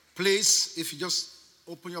Please, if you just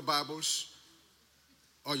open your Bibles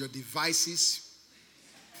or your devices,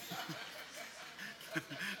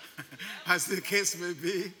 as the case may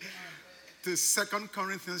be, to 2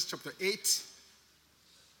 Corinthians chapter 8.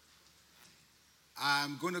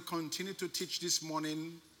 I'm going to continue to teach this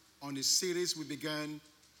morning on a series we began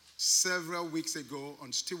several weeks ago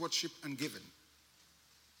on stewardship and giving.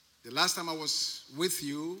 The last time I was with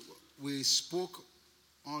you, we spoke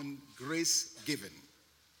on grace giving.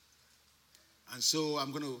 And so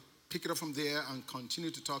I'm going to pick it up from there and continue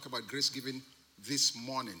to talk about grace giving this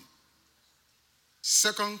morning.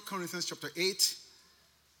 2 Corinthians chapter 8,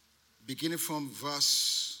 beginning from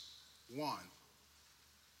verse 1.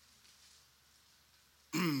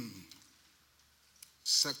 2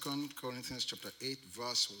 Corinthians chapter 8,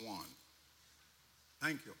 verse 1.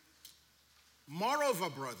 Thank you. Moreover,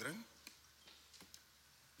 brethren,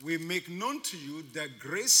 we make known to you the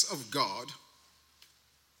grace of God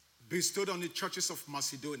bestowed on the churches of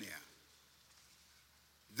Macedonia,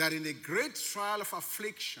 that in a great trial of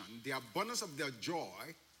affliction, the abundance of their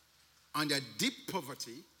joy and their deep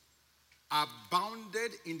poverty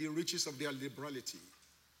abounded in the riches of their liberality.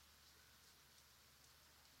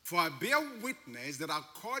 For I bear witness that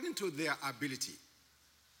according to their ability,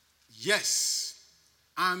 yes,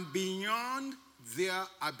 and beyond their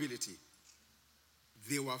ability,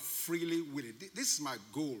 they were freely willing. This is my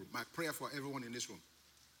goal, my prayer for everyone in this room,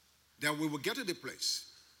 that we will get to the place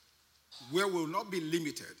where we will not be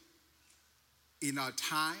limited in our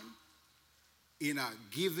time, in our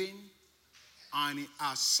giving, and in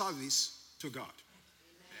our service to God.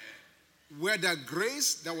 Amen. Where the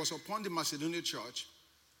grace that was upon the Macedonian church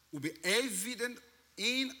will be evident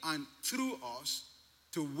in and through us,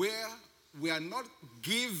 to where we are not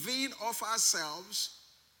giving of ourselves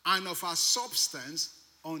and of our substance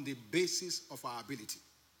on the basis of our ability.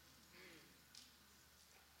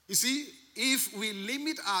 You see, if we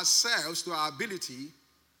limit ourselves to our ability,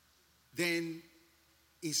 then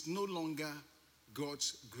it's no longer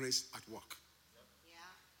God's grace at work. Yeah.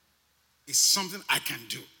 It's something I can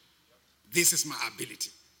do. This is my ability.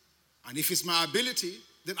 And if it's my ability,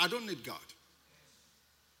 then I don't need God.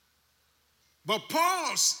 But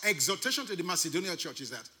Paul's exhortation to the Macedonian church is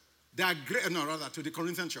that to the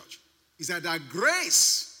Corinthian church, is that the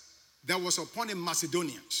grace that was upon the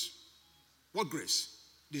Macedonians, what grace?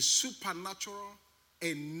 The supernatural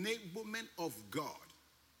enablement of God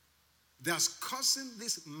that's causing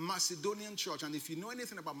this Macedonian church. And if you know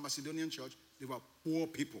anything about Macedonian church, they were poor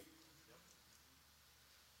people.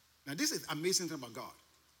 Now, this is amazing thing about God.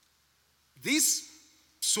 These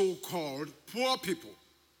so-called poor people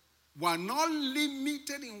were not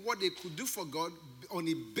limited in what they could do for God on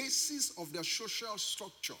the basis of their social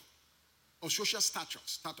structure or social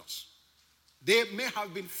status. They may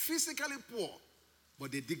have been physically poor,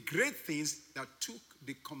 but they did great things that took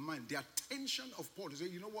the command, the attention of Paul to say,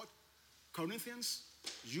 you know what, Corinthians,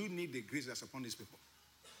 you need the grace that's upon these people.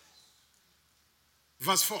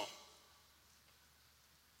 Verse 4.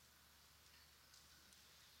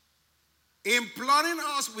 Imploring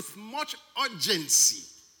us with much urgency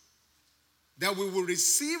that we will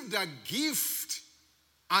receive the gift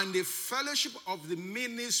and the fellowship of the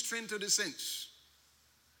ministering to the saints.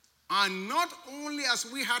 And not only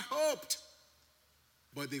as we had hoped,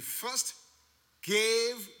 but they first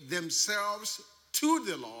gave themselves to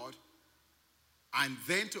the Lord and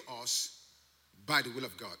then to us by the will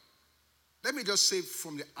of God. Let me just say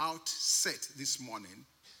from the outset this morning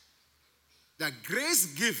that grace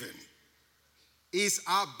given is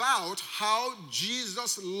about how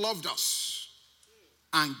Jesus loved us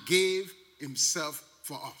and gave himself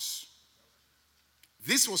for us.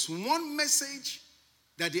 This was one message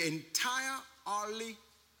that the entire early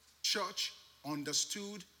church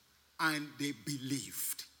understood and they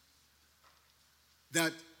believed.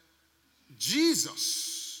 That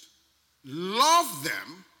Jesus loved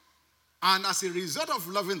them, and as a result of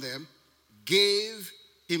loving them, gave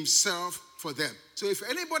himself for them. So if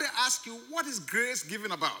anybody asks you, what is grace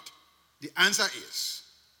given about? The answer is,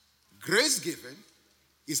 grace given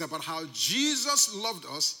is about how Jesus loved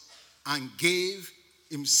us and gave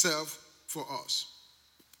himself for us.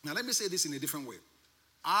 Now let me say this in a different way.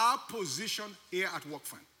 Our position here at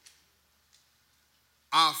WorkFan,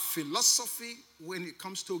 our philosophy when it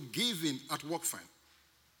comes to giving at WorkFan,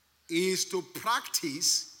 is to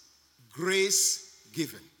practice grace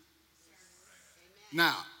giving.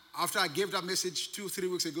 Now, after I gave that message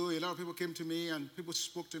 2-3 weeks ago, a lot of people came to me and people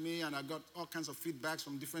spoke to me, and I got all kinds of feedbacks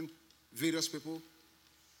from different various people.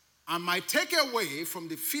 And my takeaway from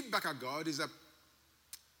the feedback I got is that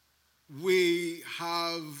we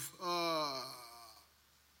have,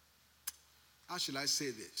 how should I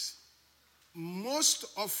say this? Most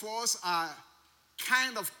of us are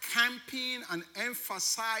kind of camping and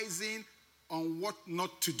emphasizing on what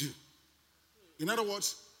not to do. In other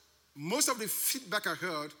words, most of the feedback I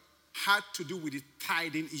heard had to do with the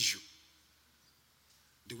tithing issue.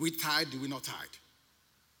 Do we tithe? Do we not tithe?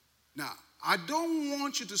 Now, I don't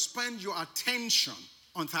want you to spend your attention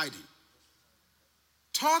on tithing.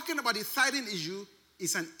 Talking about the tithing issue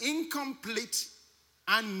is an incomplete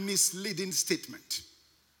and misleading statement.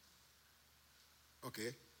 Okay,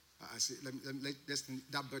 I see. Let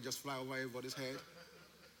that bird just fly over everybody's head.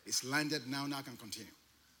 It's landed now. Now I can continue.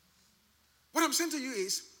 What I'm saying to you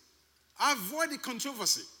is, avoid the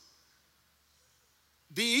controversy.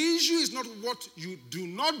 The issue is not what you do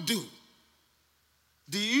not do.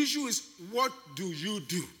 The issue is what do you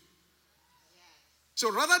do.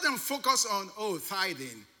 So rather than focus on,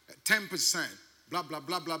 tithing, 10%, blah, blah,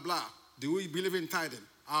 blah, blah, blah. Do we believe in tithing?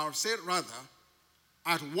 I'll say rather,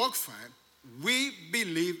 at Workfan, we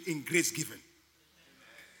believe in grace giving.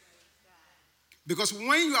 Because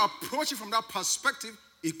when you approach it from that perspective,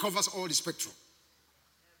 it covers all the spectrum.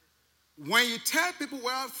 When you tell people,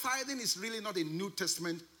 well, tithing is really not a New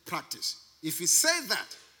Testament practice. If you say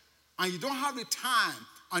that, and you don't have the time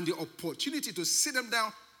and the opportunity to sit them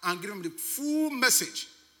down and give them the full message,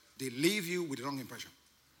 they leave you with the wrong impression.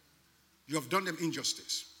 You have done them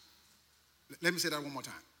injustice. Let me say that one more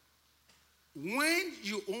time. When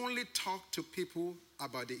you only talk to people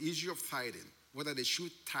about the issue of tithing, whether they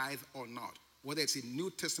should tithe or not, whether it's a New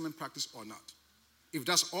Testament practice or not, if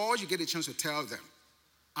that's all you get a chance to tell them,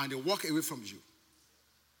 and they walk away from you,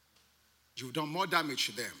 you've done more damage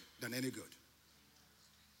to them than any good.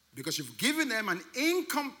 Because you've given them an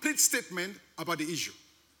incomplete statement about the issue.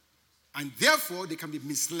 And therefore, they can be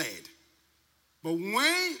misled. But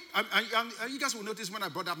when, you guys will notice when I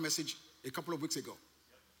brought that message a couple of weeks ago,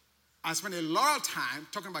 I spent a lot of time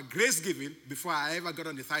talking about grace giving before I ever got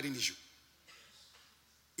on the tithing issue.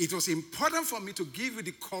 It was important for me to give you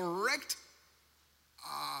the correct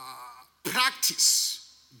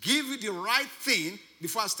practice, give you the right thing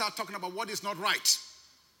before I start talking about what is not right.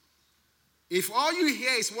 If all you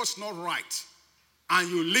hear is what's not right and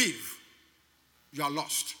you leave, you are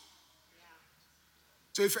lost.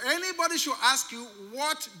 So if anybody should ask you,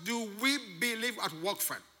 what do we believe at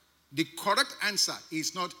Workfan? The correct answer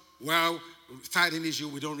is not, well, tithing issue,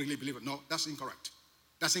 we don't really believe it. No, that's incorrect.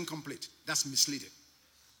 That's incomplete. That's misleading.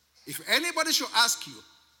 If anybody should ask you,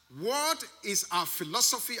 what is our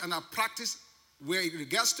philosophy and our practice where it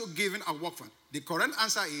regards to giving at Workfan? The correct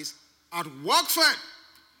answer is, at Workfan,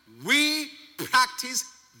 we practice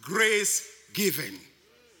grace giving.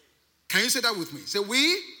 Can you say that with me? Say,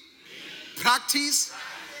 we practice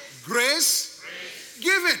grace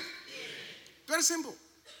giving. Very simple.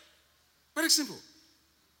 Very simple.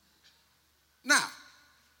 Now,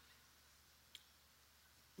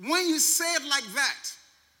 when you say it like that,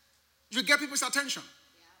 you get people's attention.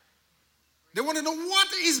 They want to know, what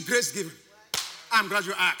is grace giving? I'm glad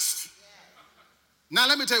you asked. Now,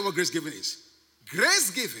 let me tell you what grace giving is.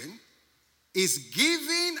 Grace giving is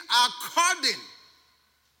giving according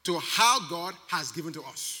to how God has given to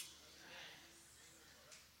us.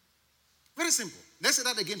 Very simple. Let's say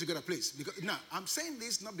that again together, please. Because now, I'm saying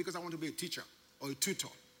this not because I want to be a teacher or a tutor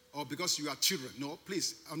or because you are children. No,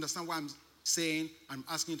 please understand what I'm saying. I'm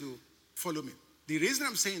asking you to follow me. The reason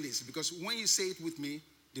I'm saying this is because when you say it with me,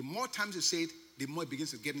 the more times you say it, the more it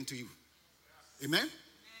begins to get into you. Amen?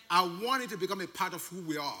 I want it to become a part of who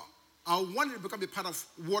we are. I want it to become a part of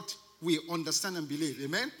what we understand and believe.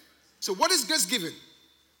 Amen? So what is grace giving?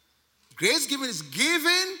 Grace giving is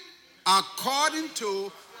given according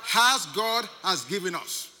to as God has given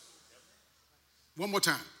us. One more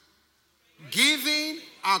time. Giving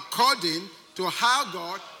according to how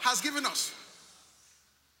God has given us.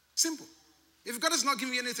 Simple. If God is not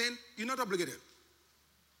giving you anything, you're not obligated.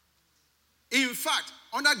 In fact,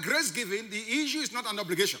 under grace giving, the issue is not an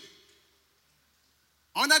obligation.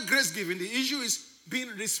 Under grace giving, the issue is being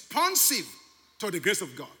responsive to the grace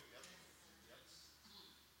of God.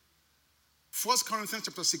 1 Corinthians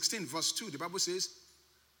chapter 16, verse 2, the Bible says,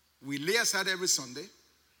 we lay aside every Sunday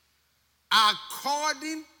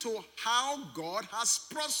according to how God has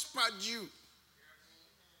prospered you.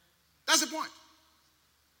 That's the point.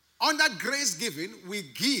 Under grace giving, we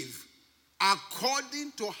give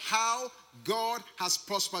according to how God has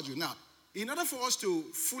prospered you. Now, in order for us to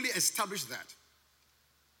fully establish that,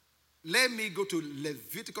 let me go to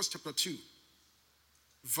Leviticus chapter 2,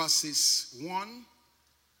 verses 1,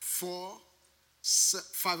 4,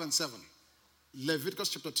 5, and 7. Leviticus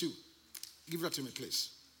chapter 2. Give that to me,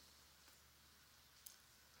 please.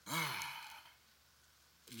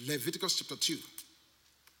 Leviticus chapter 2,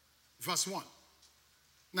 verse 1.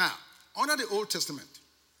 Now, under the Old Testament,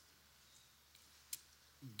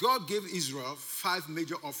 God gave Israel 5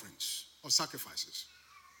 major offerings or sacrifices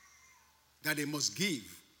that they must give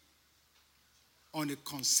on a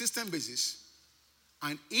consistent basis,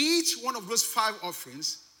 and each one of those 5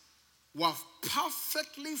 offerings were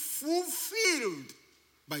perfectly fulfilled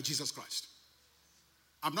by Jesus Christ.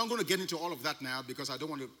 I'm not going to get into all of that now because I don't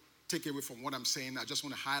want to take away from what I'm saying. I just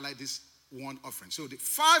want to highlight this one offering. So the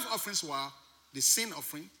 5 offerings were the sin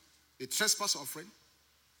offering, the trespass offering,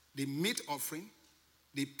 the meat offering,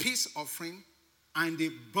 the peace offering, and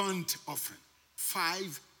the burnt offering.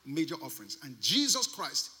 5 major offerings. And Jesus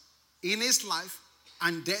Christ, in his life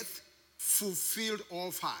and death, fulfilled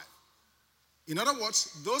all 5. In other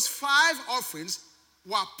words, those 5 offerings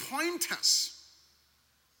were pointers.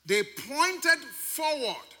 They pointed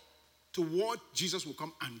forward to what Jesus will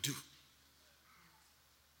come and do.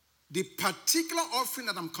 The particular offering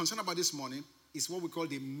that I'm concerned about this morning is what we call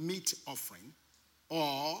the meat offering,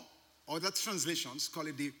 or other translations call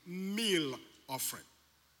it the meal offering,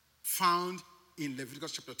 found in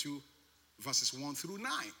Leviticus chapter 2, verses 1 through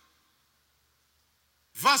 9.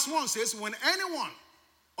 Verse 1 says, when anyone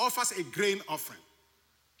offers a grain offering,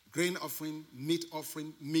 meat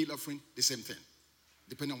offering, meal offering, the same thing,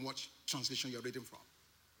 depending on what translation you're reading from.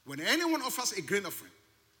 When anyone offers a grain offering,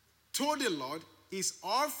 told the Lord, his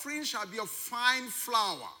offering shall be of fine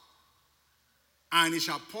flour, and he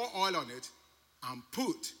shall pour oil on it and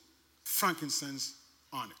put frankincense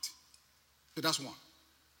on it. So that's 1.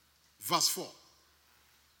 Verse 4.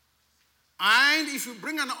 And if you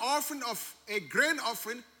bring an offering of a grain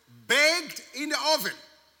offering baked in the oven,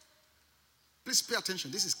 please pay attention.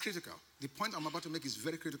 This is critical. The point I'm about to make is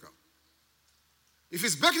very critical. If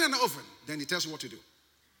it's baked in the oven, then it tells you what to do.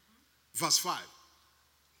 Verse 5.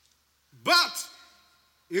 But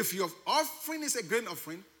if your offering is a grain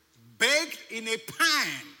offering baked in a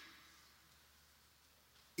pan,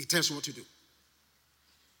 it tells you what to do.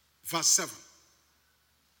 Verse 7.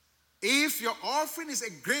 If your offering is a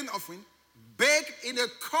grain offering baked in a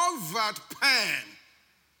covered pan,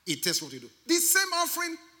 it tells you what to do. The same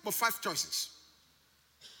offering, but 5 choices.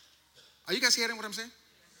 Are you guys hearing what I'm saying?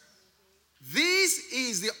 This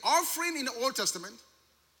is the offering in the Old Testament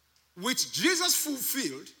which Jesus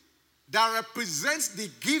fulfilled that represents the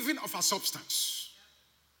giving of a substance.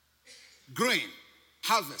 Grain,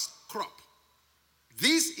 harvest, crop.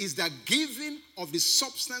 This is the giving of the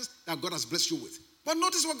substance that God has blessed you with. But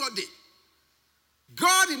notice what God did.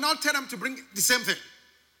 God did not tell them to bring the same thing.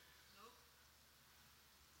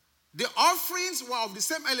 The offerings were of the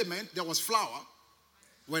same element. There was flour,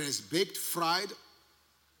 whether it's baked, fried,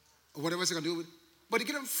 or whatever you can do with it. But he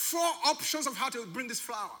gave them 4 options of how to bring this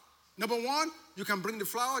flour. Number 1, you can bring the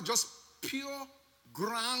flour, just pure,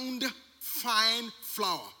 ground, fine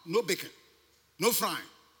flour. No baking, no frying.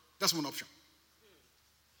 That's one option.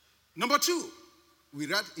 Number 2, we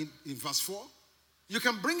read in verse 4, you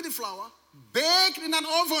can bring the flour baked in an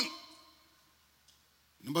oven.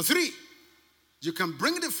 Number 3, you can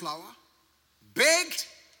bring the flour baked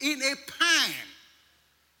in a pan,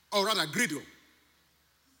 or rather griddle.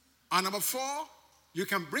 And number 4, you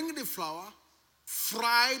can bring the flour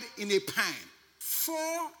fried in a pan. 4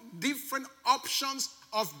 different options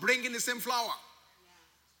of bringing the same flour.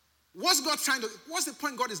 What's the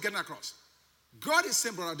point God is getting across? God is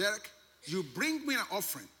saying, Brother Derek, you bring me an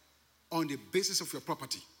offering on the basis of your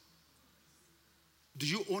property. Do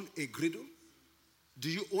you own a griddle? Do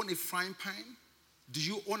you own a frying pan? Do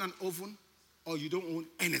you own an oven? Or you don't own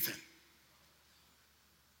anything?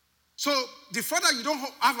 So the fact that you don't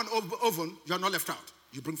have an oven, you're not left out.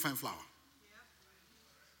 You bring fine flour.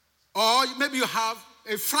 Or maybe you have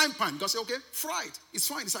a frying pan. God say, okay, fry it. It's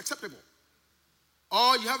fine. It's acceptable.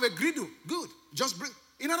 Or you have a griddle. Good. Just bring.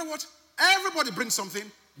 In other words, everybody brings something,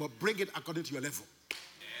 but bring it according to your level.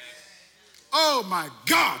 Oh my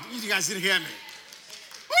God. You guys didn't hear me.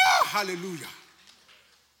 Oh, hallelujah.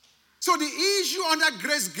 So the issue under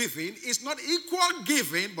grace giving is not equal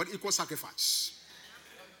giving, but equal sacrifice.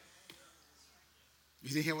 You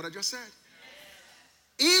didn't hear what I just said?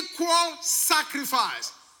 Equal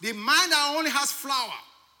sacrifice. The man that only has flour,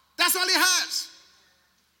 that's all he has.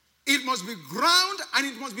 It must be ground and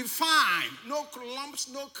it must be fine. No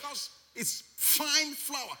lumps, no cuts. It's fine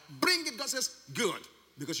flour. Bring it, God says, good.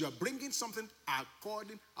 Because you are bringing something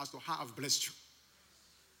according as to how I've blessed you.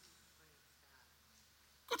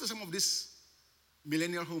 Go to some of these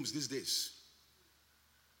millennial homes these days.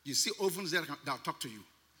 You see ovens there that'll talk to you.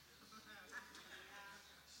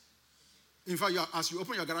 In fact, as you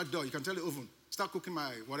open your garage door, you can tell the oven, start cooking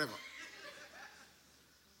my whatever.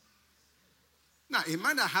 Now, a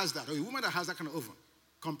man that has that, or a woman that has that kind of oven,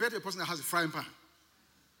 compared to a person that has a frying pan,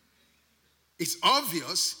 it's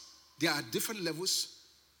obvious there are different levels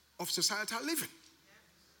of societal living.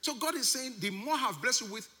 So God is saying, the more I've blessed you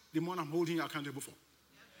with, the more I'm holding you accountable for.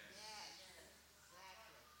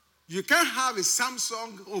 You can't have a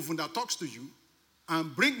Samsung oven that talks to you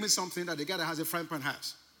and bring me something that the guy that has a frying pan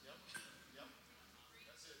has.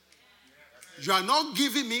 You are not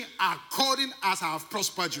giving me according as I have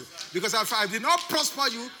prospered you. Because if I did not prosper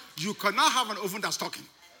you, you cannot have an oven that's talking.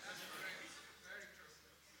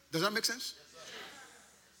 Does that make sense?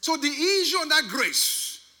 So the issue on that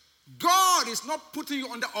grace, God is not putting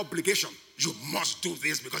you under obligation. You must do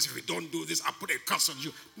this because if you don't do this, I put a curse on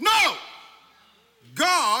you. No!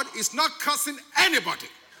 God is not cursing anybody.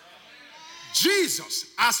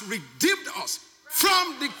 Jesus has redeemed us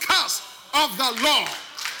from the curse of the law.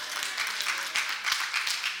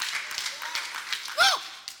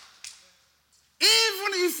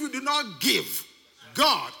 Even if you do not give,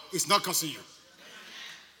 God is not cursing you.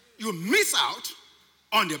 You miss out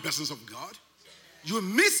on the blessings of God. You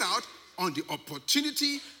miss out on the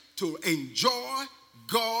opportunity to enjoy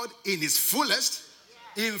God in his fullest.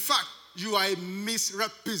 In fact, you are a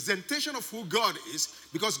misrepresentation of who God is,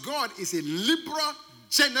 because God is a liberal,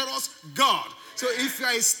 generous God. So if you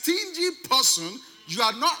are a stingy person, you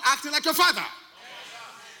are not acting like your father.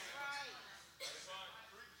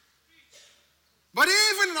 But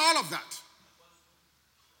even in all of that,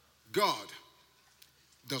 God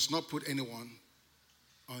does not put anyone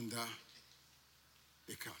under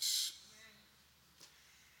a curse.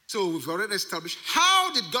 So we've already established,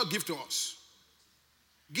 how did God give to us?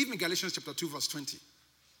 Give me Galatians chapter 2 verse 20.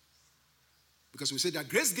 Because we say that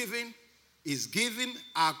grace giving is given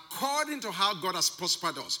according to how God has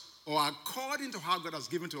prospered us, or according to how God has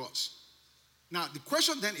given to us. Now the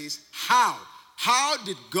question then is, how? How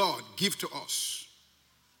did God give to us?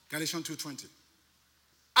 Galatians 2:20.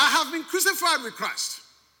 I have been crucified with Christ.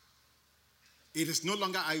 It is no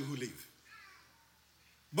longer I who live,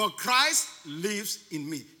 but Christ lives in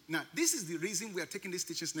me. Now, this is the reason we are taking these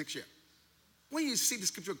teachings next year. When you see the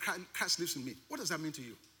scripture, Christ lives in me, what does that mean to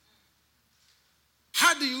you?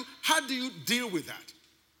 How do you deal with that?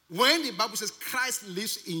 When the Bible says Christ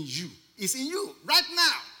lives in you, it's in you right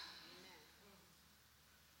now.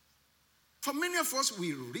 For many of us,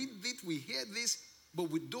 we read it, we hear this, but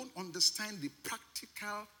we don't understand the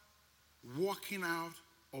practical working out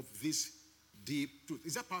of this deep truth.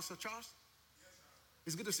 Is that Pastor Charles? Yes, sir.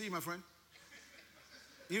 It's good to see you, my friend.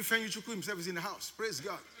 Infant Yuchuku himself is in the house. Praise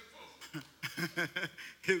God.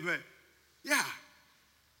 Amen. Yeah.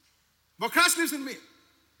 But Christ lives in me.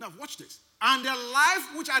 Now watch this. And the life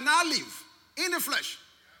which I now live in the flesh.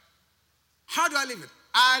 How do I live it?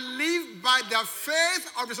 I live by the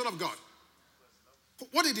faith of the Son of God.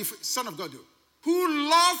 What did the Son of God do? Who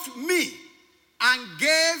loved me and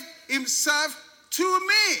gave himself to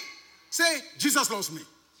me. Say, Jesus loves me.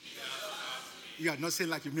 Jesus loves me. You are not saying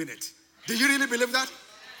like you mean it. Do you really believe that?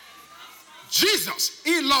 Jesus,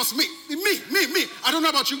 he loves me. Me. I don't know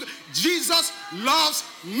about you. Jesus loves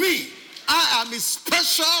me. I am his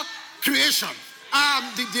special creation. I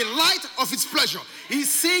am the delight of his pleasure. He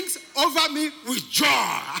sings over me with joy.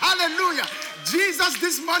 Hallelujah. Jesus,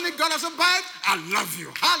 this morning, God has abide. I love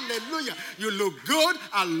you. Hallelujah. You look good.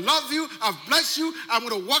 I love you. I've blessed you. I'm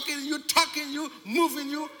going to walk in you, talk in you, move in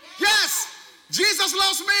you. Yes, Jesus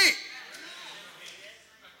loves me.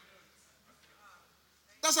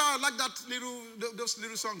 That's how I like those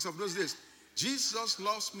little songs of those days. Jesus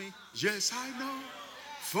loves me. Yes, I know.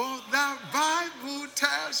 For the Bible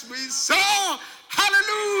tells me so.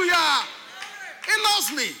 Hallelujah. He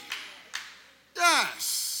loves me.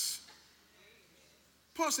 Yes.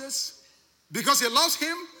 Paul says, because he loves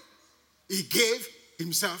him, he gave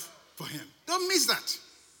himself for him. Don't miss that.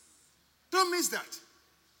 Don't miss that.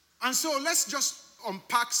 And so let's just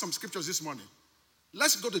unpack some scriptures this morning.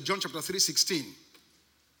 Let's go to John chapter 3:16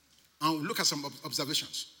 and look at some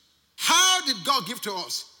observations. How did God give to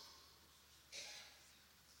us?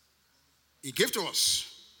 He gave to us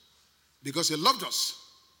because he loved us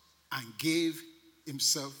and gave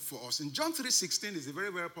himself for us. In John 3:16 is a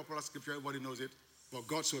very, very popular scripture. Everybody knows it. For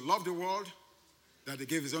God so loved the world that he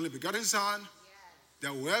gave his only begotten Son,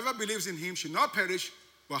 that whoever believes in him should not perish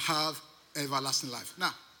but have everlasting life.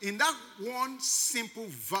 Now, in that one simple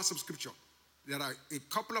verse of scripture, there are a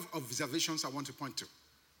couple of observations I want to point to.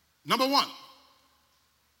 Number one,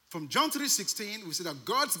 from John 3:16, we see that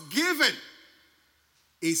God's giving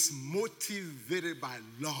is motivated by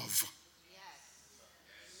love.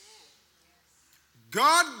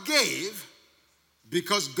 God gave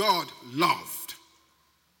because God loved.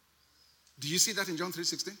 Do you see that in John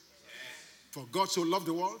 3:16? For God so loved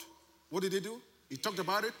the world. What did he do? He talked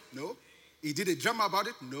about it? No. He did a drama about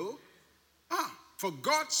it? No. For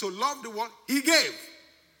God so loved the world, he gave.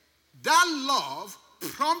 That love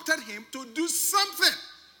prompted him to do something.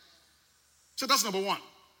 So that's number one.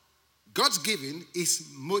 God's giving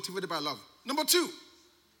is motivated by love. Number two,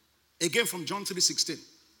 again from John 3:16.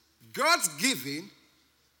 God's giving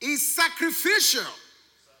is sacrificial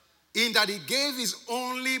in that he gave his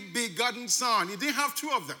only begotten son. He didn't have two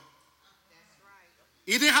of them. That's right.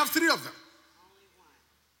 He didn't have three of them. Only one.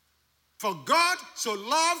 For God so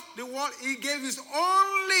loved the world, he gave his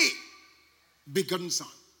only begotten son.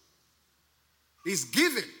 His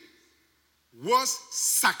giving was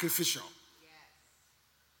sacrificial.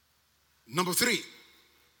 Yes. Number three,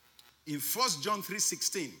 in 1 John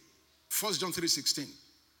 3:16, 1 John 3:16,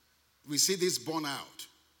 we see this borne out.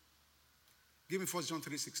 Give me 1 John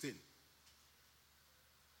 3:16.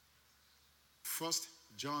 1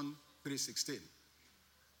 John 3:16.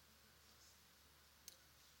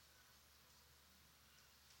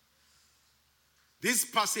 This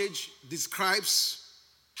passage describes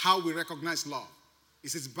how we recognize love. It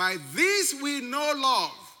says, by this we know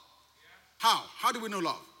love. How? How do we know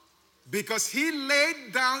love? Because he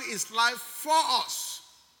laid down his life for us.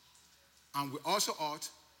 And we also ought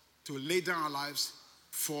to lay down our lives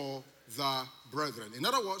for the brethren. In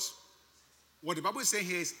other words, what the Bible is saying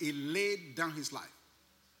here is he laid down his life.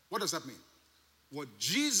 What does that mean? What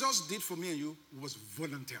Jesus did for me and you was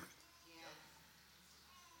voluntary.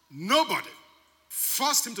 Nobody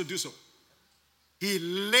forced him to do so. He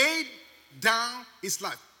laid down his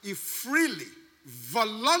life. He freely,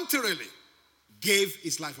 voluntarily gave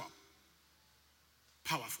his life up.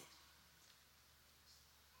 Powerful.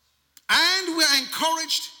 And we are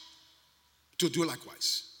encouraged to do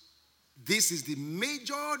likewise. This is the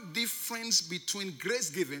major difference between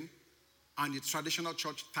grace giving and the traditional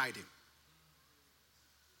church tithing.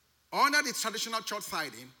 Under the traditional church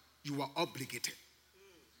tithing, you are obligated.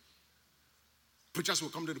 Preachers will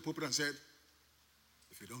come to the pulpit and say,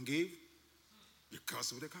 if you don't give, you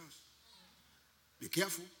curse with a curse. Be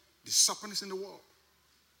careful. The serpent is in the wall.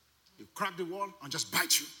 You crack the wall and just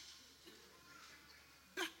bite you.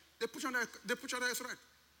 Yeah, they put you under a threat. They put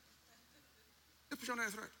you under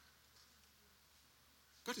a threat.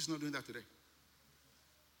 God is not doing that today.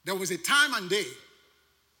 There was a time and day,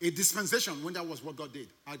 a dispensation when that was what God did.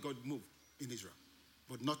 How God moved in Israel.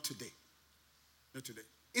 But not today. Not today.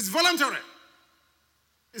 It's voluntary.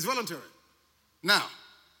 It's voluntary. Now,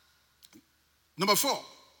 number four,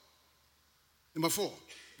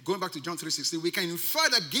 going back to John 3:16, we can infer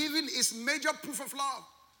that giving is major proof of love.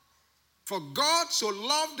 For God so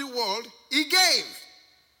loved the world, he gave.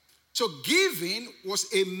 So giving was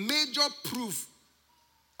a major proof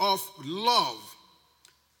of love.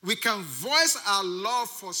 We can voice our love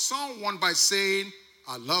for someone by saying,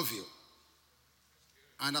 I love you.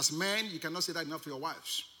 And as men, you cannot say that enough to your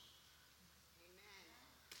wives.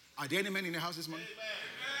 Are there any men in the house this morning?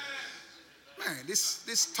 Amen. Man,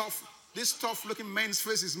 this tough looking men's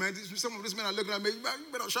faces, man. Some of these men are looking at me.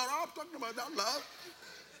 You better shut up talking about that love.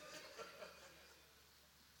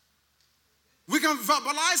 We can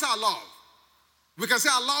verbalize our love. We can say,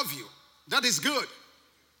 I love you. That is good.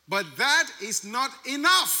 But that is not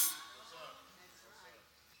enough.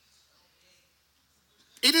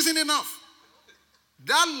 It isn't enough.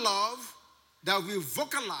 That love that we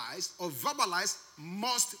vocalize or verbalize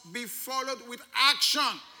must be followed with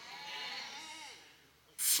action.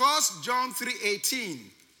 1 John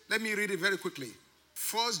 3:18. Let me read it very quickly.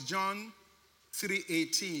 1 John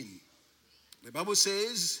 3:18. The Bible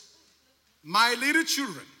says, my little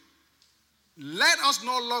children, let us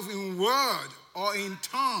not love in word or in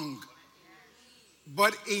tongue,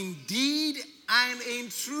 but in deed and in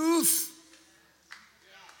truth.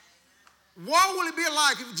 What will it be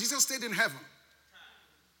like if Jesus stayed in heaven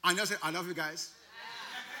and just said, I love you guys?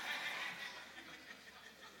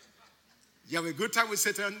 You have a good time with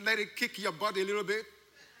Satan, let it kick your body a little bit.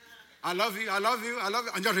 I love you, I love you, I love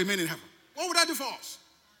you, and just remain in heaven. What would that do for us?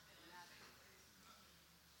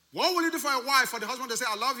 What will you do for a wife, for the husband to say,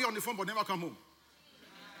 I love you on the phone, but never come home?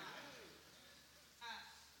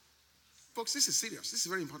 Folks, this is serious. This is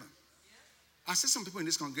very important. I see some people in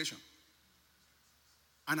this congregation,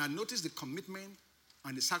 and I notice the commitment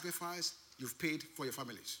and the sacrifice you've paid for your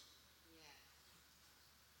families.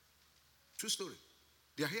 True story.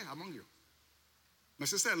 They are here among you. My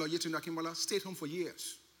sister-in-law, Yetunde Akimbola, stayed home for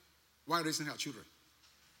years while raising her children.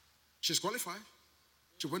 She's qualified.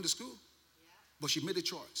 She went to school. But she made a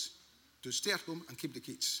choice to stay at home and keep the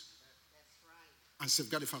kids. That's right. And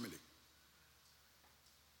safeguard the family.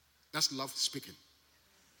 That's love speaking.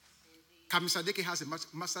 Kami Sadeke has a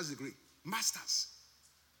master's degree Master's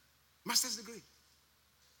degree.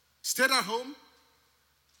 Stayed at home,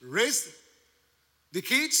 raised the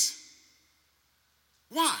kids.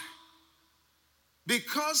 Why?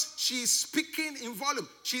 Because she's speaking in volume.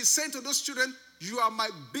 She's saying to those children, you are my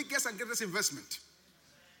biggest and greatest investment.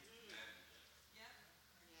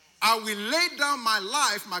 I will lay down my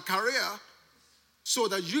life, my career, so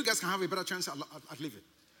that you guys can have a better chance at living.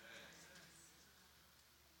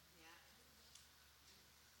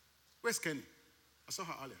 Where's Kenny? I saw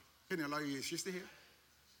her earlier. Kenny, is she still here?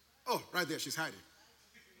 Oh, right there, she's hiding.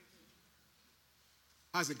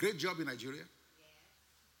 Has a great job in Nigeria.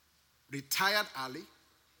 Retired early.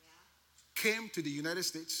 Came to the United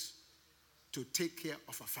States to take care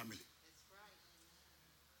of her family.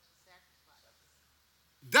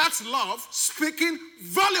 That's love speaking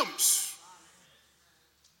volumes.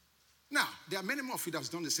 Now, there are many more of you that have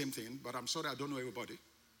done the same thing, but I'm sorry I don't know everybody.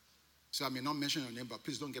 So I may not mention your name, but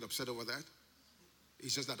please don't get upset over that.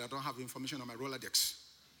 It's just that I don't have information on my Rolodex.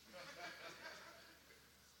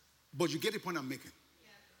 But you get the point I'm making.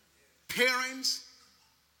 Parents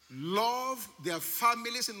love their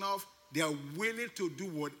families enough, they are willing to do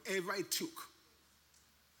whatever it took.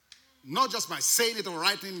 Not just by saying it or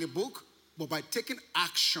writing in the book, but by taking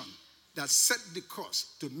action that set the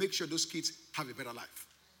course to make sure those kids have a better life.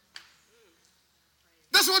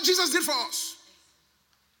 That's what Jesus did for us.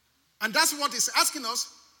 And that's what he's asking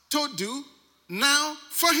us to do now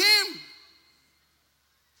for him.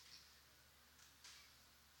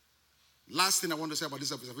 Last thing I want to say about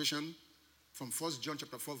this observation from 1 John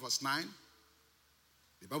chapter 4, verse 9.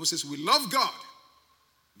 The Bible says we love God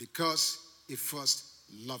because he first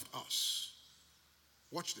loved us.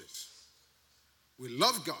 Watch this. We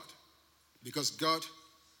love God because God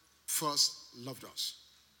first loved us.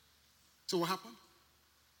 So what happened?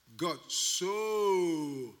 God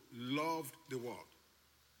so loved the world,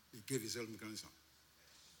 he gave his only begotten son.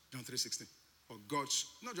 John 3:16. For God,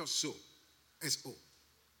 not just so, S-O.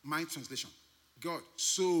 My translation. God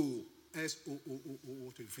so,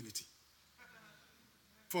 S-O-O-O-O to infinity.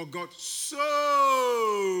 For God so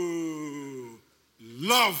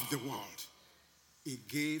loved the world, he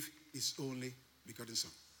gave his only begotten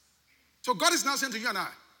son. So God is now saying to you and I,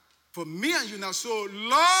 for me and you now so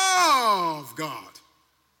love God,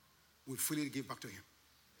 we freely give back to him.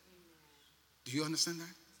 Do you understand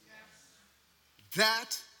that? Yes.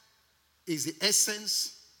 That is the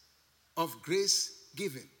essence of grace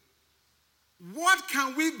giving. What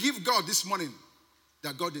can we give God this morning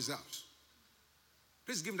that God deserves?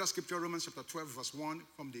 Please give me that scripture, Romans chapter 12, verse 1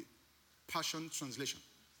 from the Passion Translation.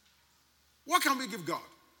 What can we give God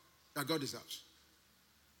that God deserves?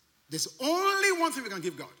 There's only one thing we can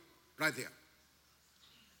give God, right there.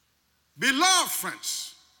 Beloved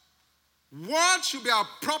friends, what should be our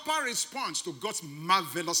proper response to God's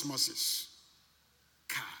marvelous mercies?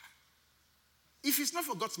 God. If it's not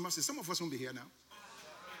for God's mercy, some of us won't be here now.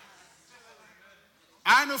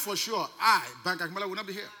 I know for sure Bank Akmala, will not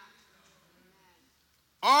be here.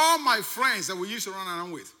 All my friends that we used to run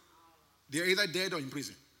around with, they're either dead or in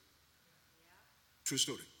prison. True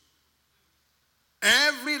story.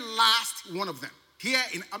 Every last one of them.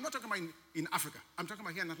 I'm not talking about in Africa. I'm talking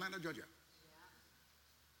about here in Atlanta, Georgia.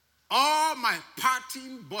 All my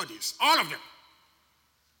partying buddies, all of them,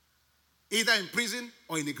 either in prison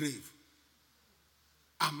or in the grave.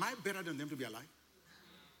 Am I better than them to be alive?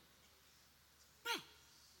 No.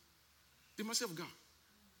 The mercy of God.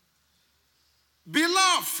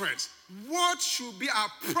 Beloved friends, what should be our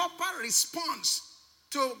proper response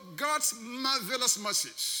to God's marvelous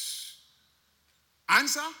mercies?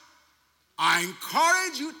 Answer, I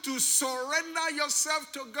encourage you to surrender yourself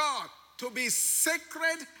to God, to be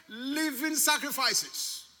sacred, living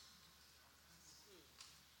sacrifices.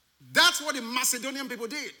 That's what the Macedonian people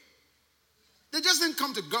did. They just didn't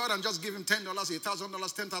come to God and just give him $10, $1,000,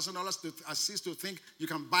 $10,000 to assist to think you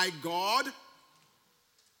can buy God. No.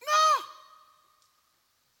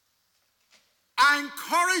 I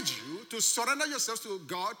encourage you to surrender yourselves to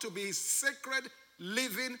God to be sacred,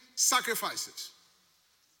 living sacrifices.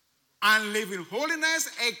 And live in holiness,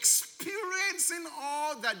 experiencing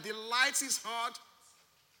all that delights his heart.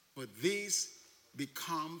 But this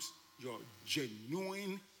becomes your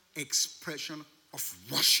genuine expression of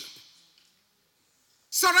worship.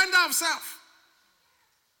 Surrender of self.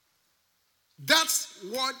 That's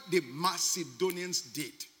what the Macedonians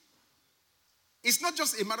did. It's not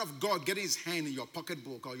just a matter of God getting his hand in your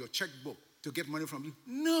pocketbook or your checkbook to get money from you.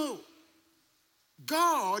 No.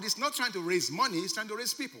 God is not trying to raise money, he's trying to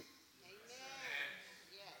raise people.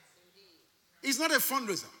 It's not a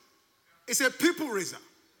fundraiser. It's a people raiser.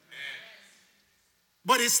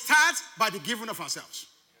 But it starts by the giving of ourselves.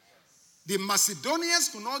 The Macedonians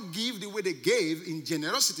could not give the way they gave in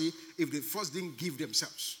generosity if they first didn't give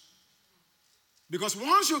themselves. Because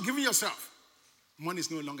once you're giving yourself, money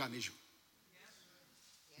is no longer an issue.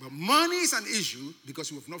 But money is an issue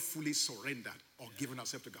because we have not fully surrendered or given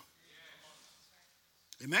ourselves to God.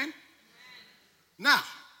 Amen? Now,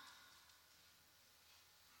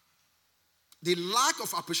 the lack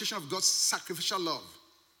of appreciation of God's sacrificial love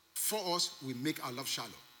for us will make our love shallow.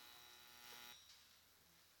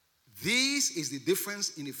 This is the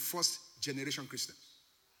difference in the first generation Christians.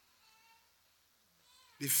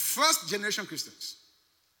 The first generation Christians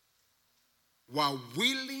were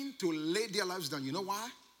willing to lay their lives down. You know why?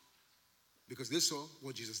 Because they saw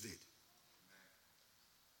what Jesus did.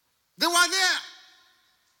 They were there.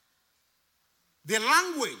 The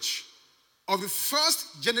language of the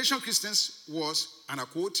first generation Christians was, and I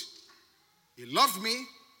quote, "He loved me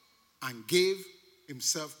and gave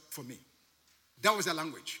himself for me." That was their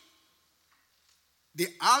language. The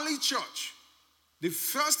early church, the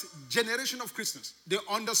first generation of Christians, they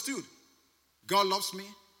understood God loves me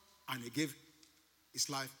and he gave his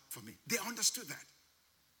life for me. They understood that.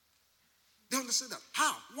 They understood that.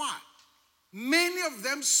 How? Why? Many of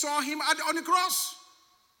them saw him on the cross.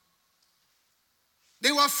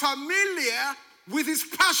 They were familiar with his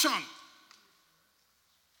passion.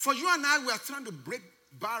 For you and I, we are trying to break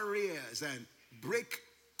barriers and break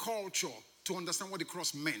culture to understand what the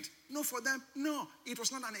cross meant. No, for them, no. It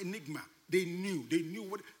was not an enigma. They knew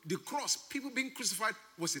what the cross, people being crucified,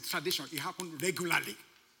 was a tradition. It happened regularly.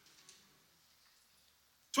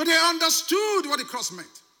 So they understood what the cross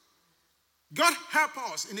meant. God help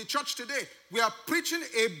us in the church today. We are preaching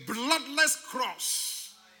a bloodless cross.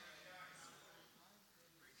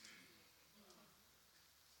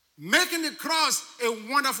 Making the cross a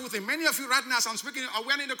wonderful thing. Many of you right now, as I'm speaking, are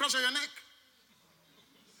wearing the cross on your neck.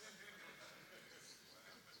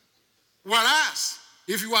 Whereas,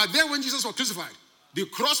 if you were there when Jesus was crucified, the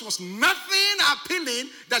cross was nothing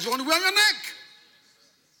appealing that you want to wear on your neck.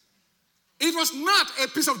 It was not a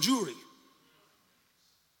piece of jewelry.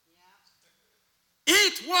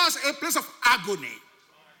 It was a place of agony,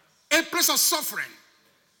 a place of suffering,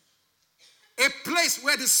 a place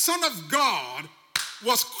where the Son of God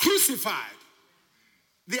was crucified.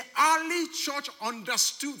 The early church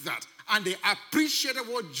understood that, and they appreciated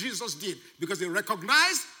what Jesus did because they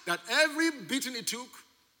recognized that every beating he took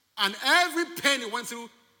and every pain he went through,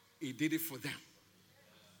 he did it for them.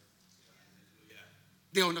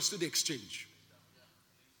 They understood the exchange.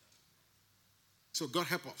 So God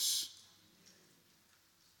help us.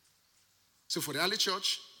 So for the early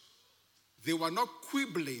church, they were not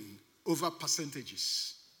quibbling over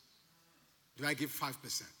percentages. Do I give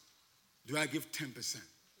 5%? Do I give 10%?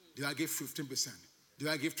 Do I give 15%? Do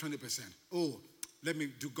I give 20%? Oh, let me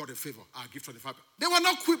do God a favor. I'll give 25%. They were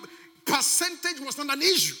not quibbling. Percentage was not an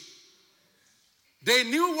issue. They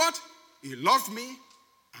knew what? He loved me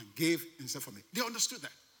and gave himself for me. They understood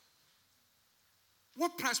that.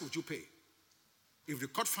 What price would you pay if the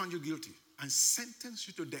court found you guilty and sentenced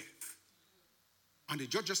you to death and the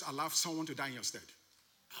judge just allowed someone to die in your stead?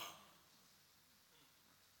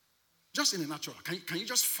 Just in a natural. Can you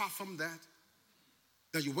just fathom that?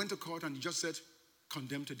 That you went to court and you just said,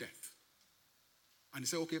 condemned to death. And you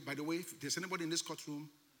say, okay, by the way, if there's anybody in this courtroom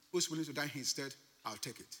who's willing to die instead, I'll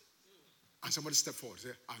take it. And somebody step forward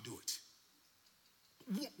and say, I'll do it.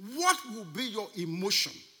 What will be your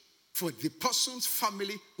emotion for the person's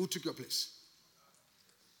family who took your place?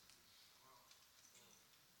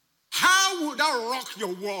 How would that rock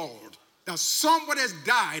your world that somebody has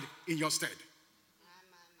died in your stead?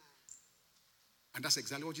 And that's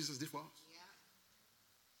exactly what Jesus did for us.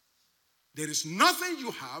 There is nothing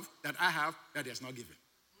you have that I have that he has not given.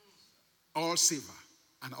 All silver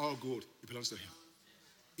and all gold, it belongs to him.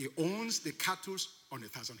 He owns the cattle on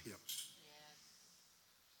 1,000 hills.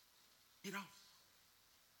 You know.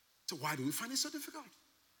 So why do we find it so difficult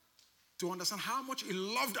to understand how much he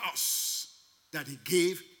loved us that he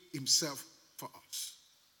gave himself for us?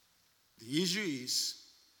 The issue is,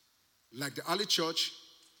 like the early church,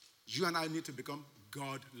 you and I need to become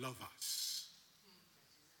God lovers.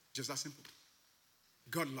 Just that simple.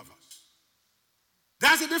 God lovers.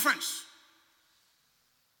 That's the difference.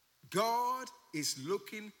 God is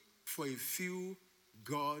looking for a few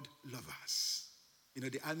God lovers. You know,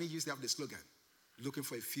 the army used to have the slogan, looking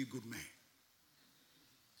for a few good men.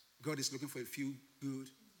 God is looking for a few good,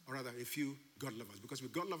 or rather a few God lovers. Because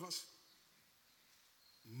with God lovers,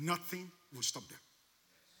 nothing will stop them.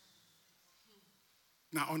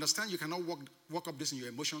 Now, understand you cannot walk up this in your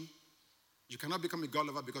emotion. You cannot become a God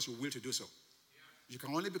lover because you will to do so. You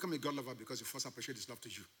can only become a God lover because you first appreciate his love to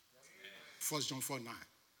you. 1 John 4:9.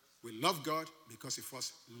 We love God because he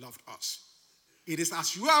first loved us. It is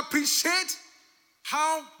as you appreciate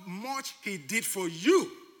how much he did for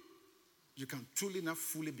you, you can truly now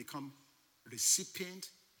fully become recipient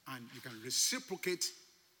and you can reciprocate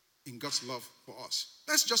in God's love for us.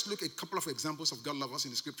 Let's just look at a couple of examples of God's love us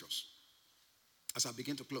in the scriptures as I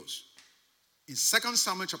begin to close. In 2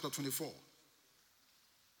 Samuel chapter 24,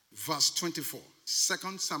 verse 24.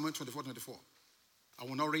 2 Samuel 24, 24. I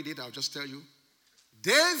will not read it, I'll just tell you.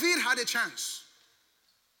 David had a chance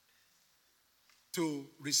to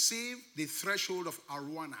receive the threshold of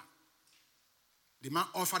Araunah. The man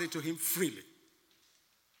offered it to him freely.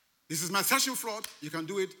 This is my threshing floor. You can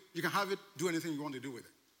do it. You can have it. Do anything you want to do with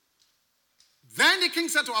it. Then the king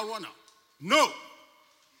said to Araunah, no,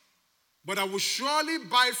 but I will surely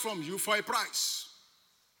buy it from you for a price.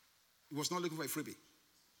 He was not looking for a freebie.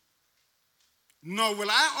 Nor will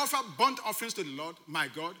I offer burnt offerings to the Lord, my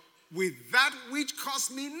God, with that which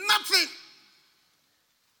cost me nothing.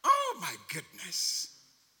 Oh my goodness.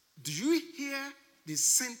 Do you hear the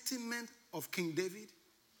sentiment of King David?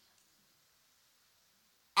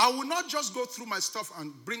 I will not just go through my stuff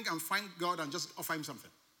and bring and find God and just offer him something.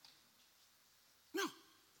 No.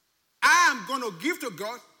 I am going to give to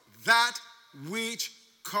God that which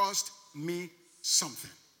cost me something.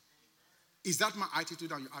 Is that my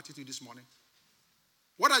attitude and your attitude this morning?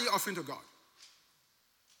 What are you offering to God?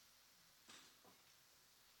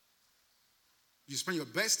 You spend your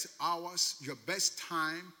best hours, your best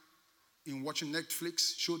time in watching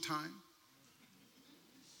Netflix, Showtime.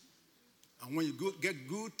 And when you get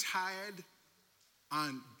good, tired,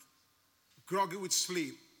 and groggy with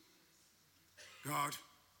sleep, God,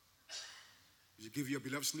 you give your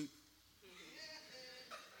beloved sleep.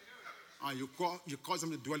 And you cause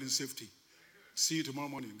them to dwell in safety. See you tomorrow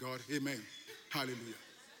morning, God. Amen. Hallelujah.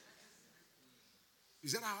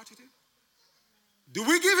 Is that our attitude? Do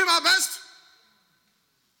we give him our best?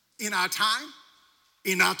 In our time?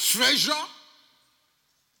 In our treasure?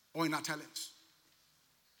 Or in our talents?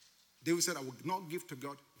 David said, I will not give to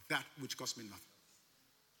God that which costs me nothing.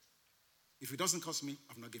 If it doesn't cost me,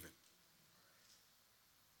 I've not given.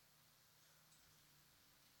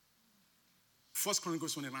 First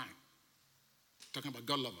Chronicles 29, talking about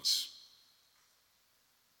God lovers.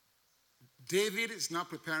 David is now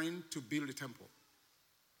preparing to build a temple.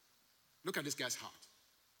 Look at this guy's heart.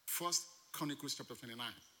 First Chronicles chapter 29,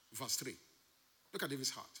 verse 3. Look at David's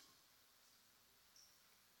heart.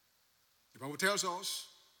 The Bible tells us,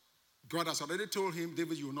 God has already told him,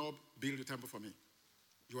 David, you will not build a temple for me.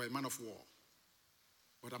 You are a man of war.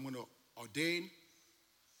 But I'm going to ordain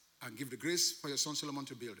and give the grace for your son Solomon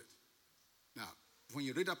to build it. Now, when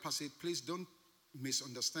you read that passage, please don't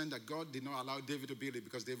misunderstand that God did not allow David to build it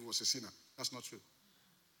because David was a sinner. That's not true.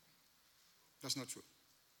 That's not true.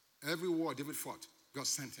 Every war David fought, God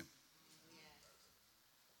sent him.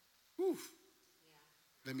 Whew.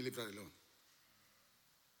 Let me leave that alone.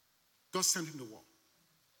 God sent him to war.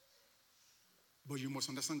 But you must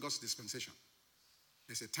understand God's dispensation.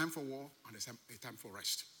 There's a time for war and there's a time for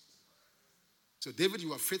rest. So David,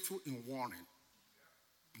 you are faithful in warning.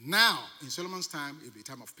 Now, in Solomon's time, it will be a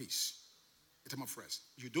time of peace, a time of rest.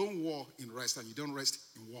 You don't war in rest and you don't rest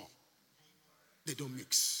in war. They don't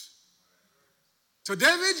mix. So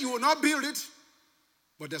David, you will not build it,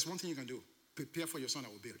 but there's one thing you can do. Prepare for your son, I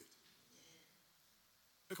will build it.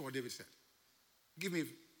 Look at what David said. Give me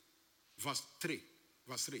verse 3.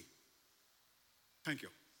 Verse 3. Thank you.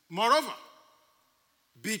 Moreover,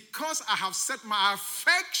 because I have set my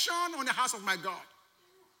affection on the house of my God.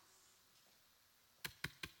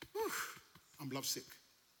 Whew, I'm lovesick.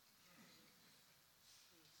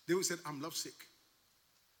 David said, I'm lovesick.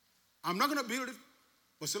 I'm not going to build it,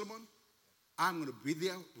 but Solomon, I'm going to be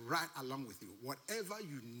there right along with you. Whatever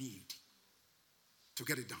you need to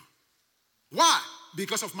get it done. Why?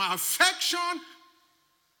 Because of my affection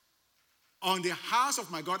on the house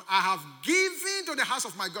of my God, I have given to the house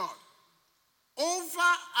of my God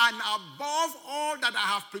over and above all that I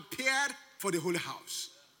have prepared for the holy house,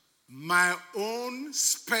 my own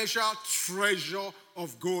special treasure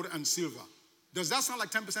of gold and silver. Does that sound like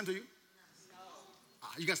 10% to you? No.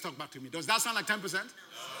 You guys talk back to me. Does that sound like 10%? No.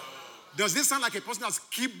 Does this sound like a person that's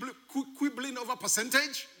quibbling over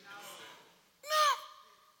percentage?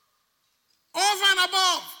 No. Over and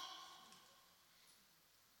above.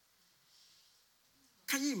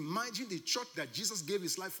 Can you imagine the church that Jesus gave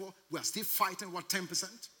his life for? We are still fighting, what, 10%?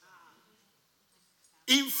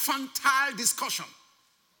 Infantile discussion.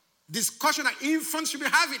 Discussion that infants should be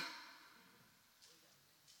having.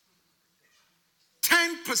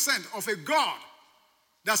 10% of a God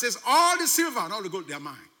that says all the silver and all the gold, they are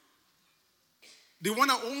mine. The one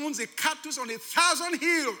that owns a cattle on 1,000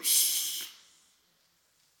 hills.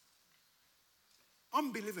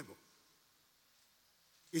 Unbelievable.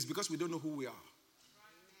 It's because we don't know who we are.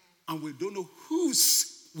 And we don't know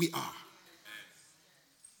whose we are.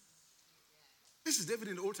 This is David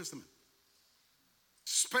in the Old Testament.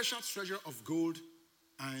 Special treasure of gold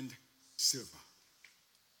and silver.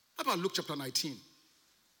 How about Luke chapter 19?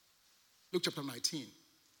 Luke chapter 19.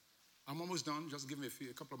 I'm almost done. Just give me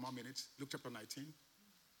a couple of more minutes. Luke chapter 19.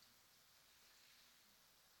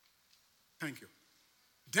 Thank you.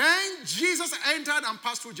 Then Jesus entered and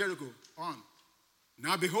passed through Jericho. On.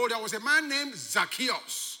 Now behold, there was a man named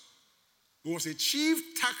Zacchaeus, who was a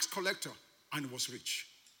chief tax collector and was rich.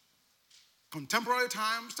 Contemporary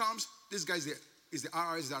times, this guy is the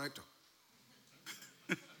IRS director.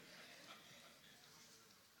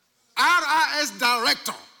 IRS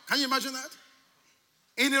director. Can you imagine that?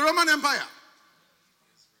 In the Roman Empire,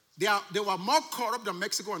 they were more corrupt than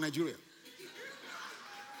Mexico and Nigeria.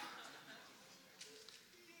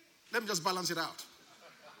 Let me just balance it out.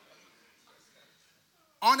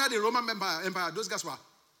 Under the Roman Empire, those guys were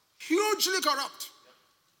hugely corrupt.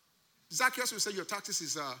 Zacchaeus will say your taxes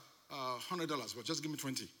is $100, but just give me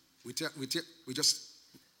 20. We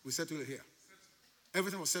settle it here.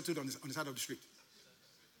 Everything was settled on the side of the street.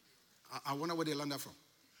 I wonder where they learned that from.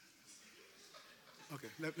 Okay,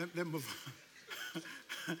 let me move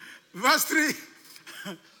on. Verse 3.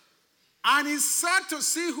 And he sought to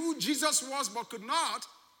see who Jesus was, but could not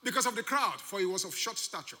because of the crowd, for he was of short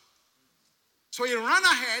stature. So he ran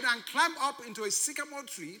ahead and climbed up into a sycamore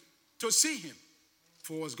tree to see him,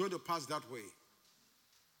 for he was going to pass that way.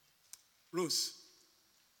 Rose,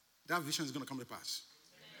 that vision is going to come to pass.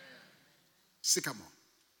 Amen. Sycamore.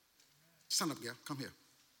 Stand up, girl. Come here.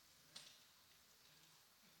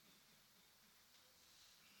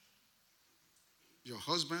 Your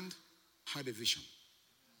husband had a vision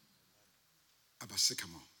about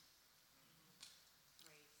sycamore.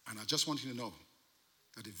 And I just want you to know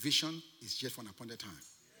that the vision is yet for an appointed time. Amen.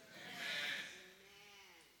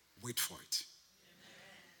 Wait for it.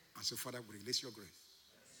 Amen. And so, Father, we release your grace.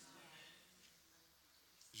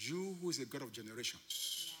 Yes. You who is the God of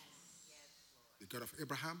generations, the God of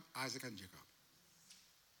Abraham, Isaac, and Jacob,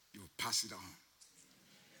 you will pass it on.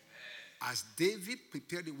 Amen. As David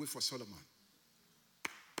prepared the way for Solomon,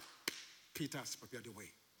 Peter has prepared the way.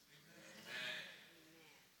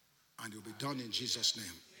 Amen. And it will be done in Jesus' name.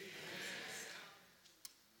 Amen.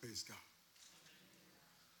 Praise God.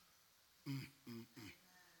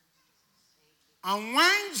 And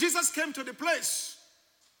when Jesus came to the place,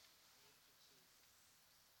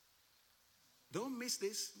 don't miss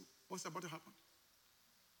this. What's about to happen?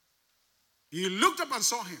 He looked up and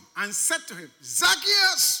saw him and said to him,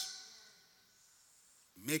 Zacchaeus,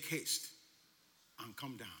 make haste and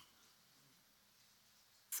come down.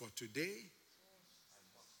 For today,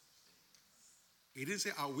 he didn't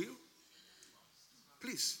say, I will.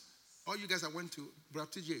 Please, all you guys that went to Brother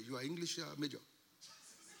TJ, you are English major.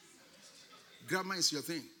 Grammar is your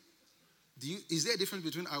thing. Is there a difference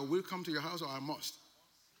between I will come to your house or I must?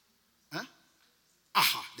 Huh?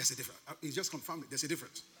 Aha, there's a difference. He just confirmed it. There's a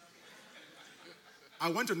difference. I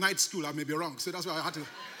went to night school. I may be wrong, so that's why I had to.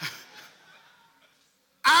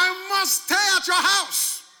 I must stay at your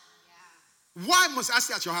house. Why must I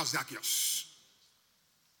stay at your house, Zacchaeus?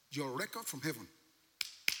 Your record from heaven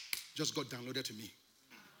just got downloaded to me.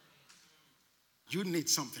 You need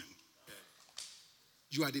something.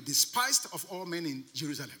 You are the despised of all men in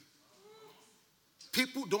Jerusalem.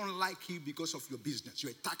 People don't like you because of your business.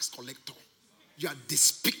 You're a tax collector. You are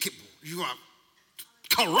despicable. You are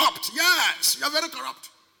corrupt. Yes, you are very corrupt.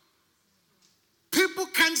 People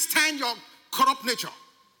can't stand your corrupt nature.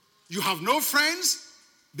 You have no friends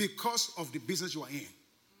because of the business you are in.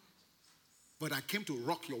 But I came to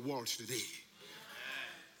rock your world today.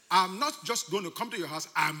 I'm not just going to come to your house.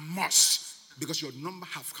 I must, because your number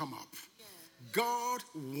have come up. God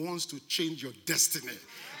wants to change your destiny.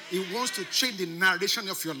 He wants to change the narration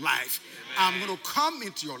of your life. I'm going to come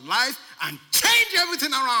into your life and change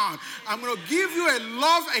everything around. I'm going to give you a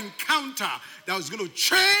love encounter that is going to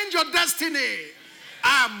change your destiny.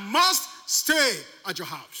 I must stay at your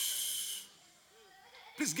house.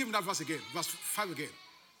 Please give me that verse again. Verse 5 again.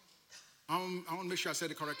 I want to make sure I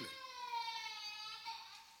said it correctly.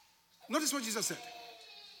 Notice what Jesus said.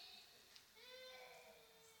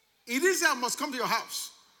 He didn't say I must come to your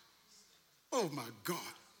house. Oh my God.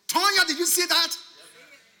 Tonya, did you see that?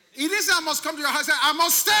 He didn't say I must come to your house. He said, I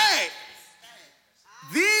must stay.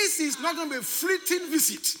 This is not going to be a fleeting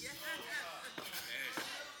visit.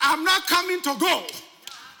 I'm not coming to go.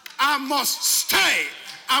 I must stay.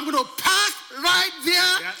 I'm going to park right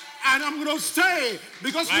there And I'm going to stay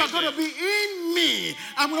because you are going to be in me.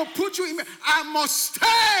 I'm going to put you in me. I must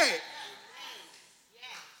stay.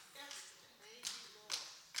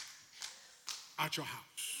 At your house.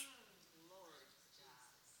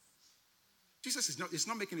 Jesus is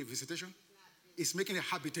not making a visitation. He's making a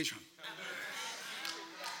habitation.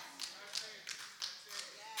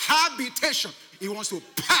 Habitation. He wants to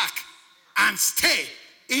pack and stay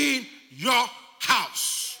in your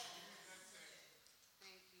house.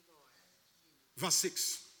 Verse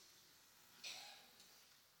 6.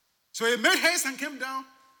 So he made haste and came down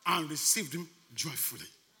and received him joyfully.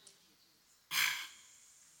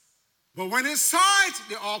 But when he saw it,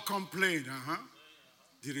 they all complained.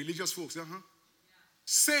 The religious folks,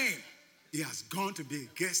 saying, he has gone to be a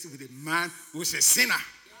guest with a man who is a sinner.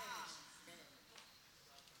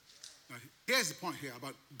 Now, here's the point here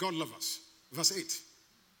about God lovers. Verse 8.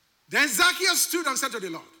 Then Zacchaeus stood and said to the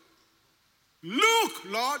Lord, look,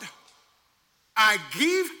 Lord, I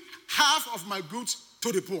give half of my goods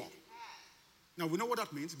to the poor. Now, we know what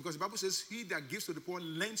that means because the Bible says, he that gives to the poor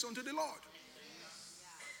lends unto the Lord.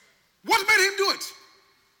 What made him do it?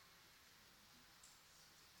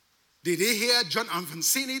 Did he hear John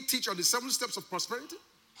Avancini teach on the 7 steps of prosperity?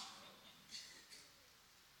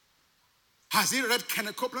 Has he read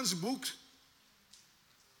Kenneth Copeland's book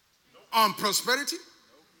on prosperity?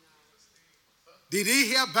 Did he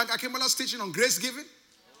hear Bank Akimola's teaching on grace giving?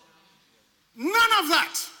 None of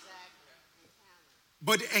that.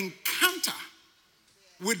 But the encounter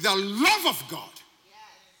with the love of God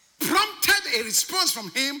prompted a response from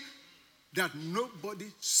him that nobody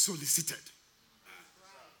solicited.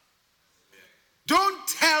 Don't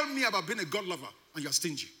tell me about being a God lover and you're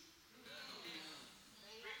stingy.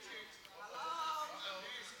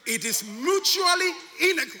 It is mutually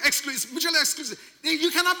exclusive.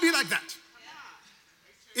 You cannot be like that.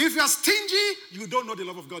 If you're stingy, you don't know the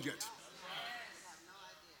love of God yet.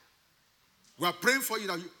 We are praying for you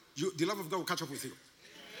that the love of God will catch up with you.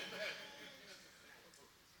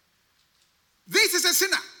 This is a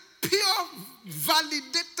sinner. Pure,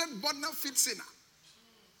 validated, bona-fide sinner.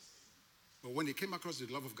 But when he came across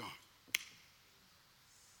the love of God,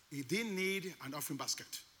 he didn't need an offering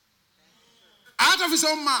basket. Out of his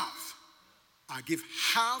own mouth, I give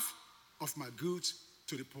half of my goods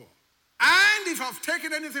to the poor. And if I've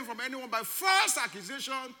taken anything from anyone by false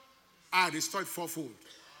accusation, I restore it fourfold.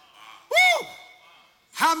 Woo!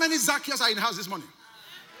 How many Zacchaeus are in the house this morning?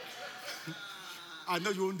 I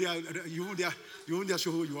know you won't dare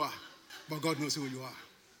show who you are, but God knows who you are.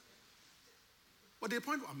 But the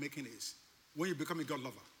point I'm making is, when you become a God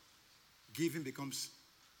lover, giving becomes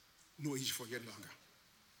no issue for you any longer.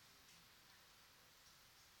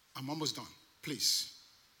 I'm almost done. Please.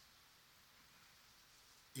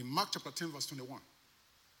 In Mark chapter 10, verse 21,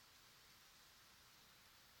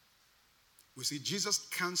 we see Jesus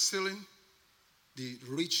counseling the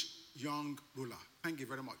rich young ruler. Thank you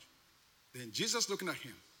very much. Then Jesus, looking at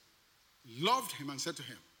him, loved him and said to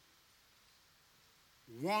him,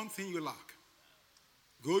 one thing you lack.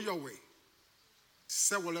 Go your way.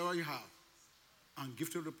 Sell whatever you have and give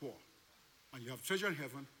to the poor. And you have treasure in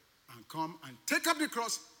heaven, and come and take up the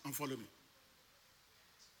cross and follow me.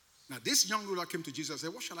 Now, this young ruler came to Jesus and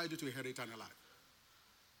said, what shall I do to inherit eternal life?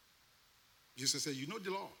 Jesus said, you know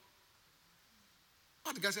the law.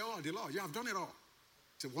 Oh, the guy said, oh, the law. Yeah, I've done it all.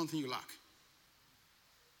 He said, one thing you lack.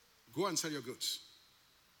 Go and sell your goods.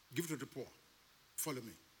 Give it to the poor. Follow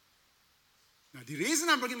me. Now, the reason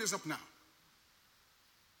I'm bringing this up now,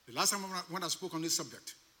 the last time when I spoke on this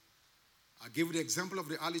subject, I gave you the example of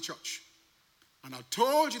the early church. And I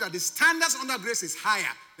told you that the standards under grace is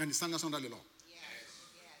higher than the standards under the law.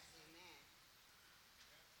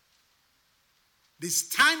 The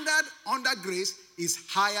standard under grace is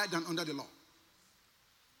higher than under the law.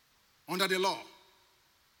 Under the law,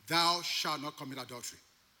 thou shalt not commit adultery.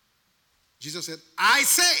 Jesus said, I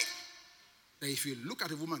say that if you look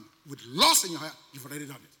at a woman with lust in your heart, you've already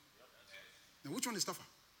done it. Now, which one is tougher?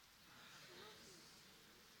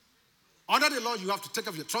 Under the law, you have to take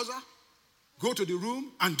off your trouser, go to the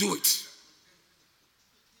room, and do it.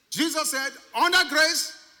 Jesus said, under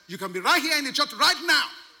grace, you can be right here in the church right now,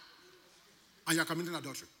 and you're committing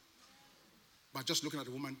adultery by just looking at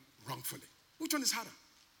a woman wrongfully. Which one is harder?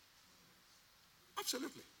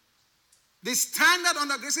 Absolutely. The standard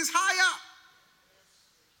under grace is higher.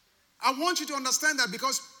 I want you to understand that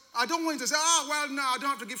because I don't want you to say, oh, well, no, I don't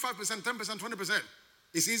have to give 5%, 10%, 20%.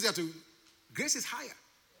 It's easier to. Grace is higher.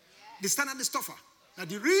 The standard is tougher. Now,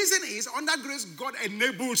 the reason is under grace, God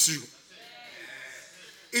enables you.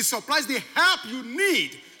 It supplies the help you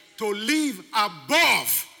need to live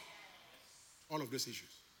above all of those issues.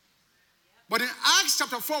 But in Acts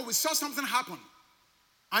chapter 4, we saw something happen.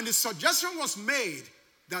 And the suggestion was made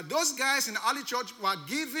that those guys in the early church were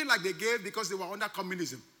giving like they gave because they were under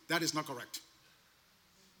communism. That is not correct.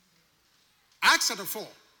 Acts chapter 4,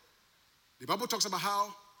 the Bible talks about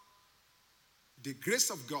how the grace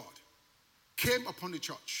of God came upon the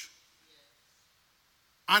church.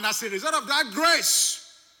 And as a result of that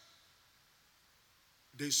grace,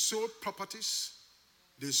 they sold properties,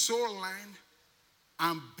 they sold land,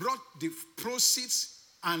 and brought the proceeds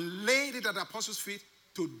and laid it at the apostles' feet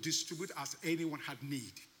to distribute as anyone had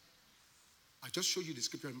need. I just showed you the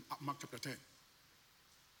scripture in Mark chapter 10.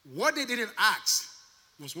 What they did in Acts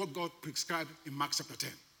was what God prescribed in Mark chapter 10.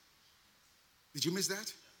 Did you miss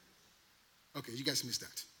that? Okay, you guys missed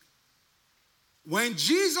that. When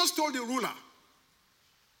Jesus told the ruler,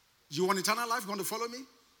 you want eternal life? You want to follow me?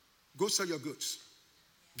 Go sell your goods.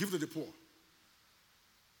 Give to the poor.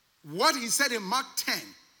 What he said in Mark 10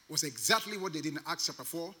 was exactly what they did in Acts chapter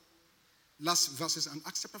 4, last verses, and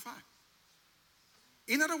Acts chapter 5.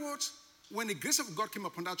 In other words, when the grace of God came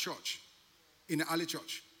upon that church, in the early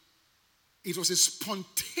church, it was a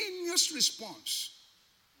spontaneous response.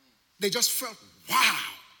 They just felt, wow,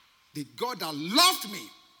 the God that loved me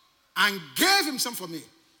and gave himself for me,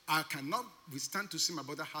 I cannot withstand to see my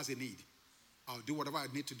brother has a need. I'll do whatever I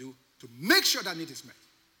need to do to make sure that need is met.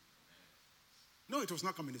 No, it was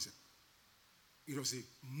not communism. It was a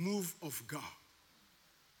move of God.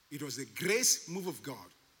 It was the grace move of God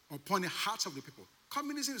upon the hearts of the people.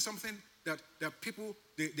 Communism is something that people,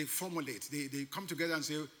 they formulate. They come together and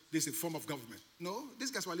say, this is a form of government. No,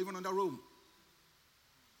 these guys were living under Rome.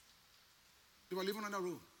 They were living under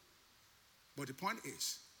Rome. But the point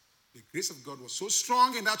is, the grace of God was so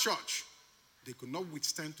strong in that church, they could not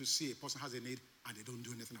withstand to see a person has a need and they don't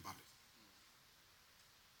do anything about it.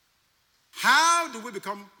 How do we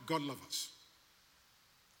become God lovers?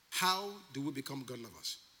 How do we become God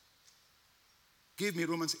lovers? Give me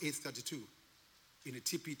Romans 8:32 in a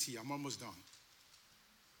TPT. I'm almost done.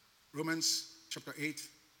 Romans chapter 8,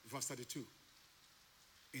 verse 32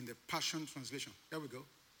 in the Passion Translation. There we go.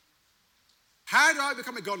 How do I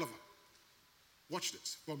become a God lover? Watch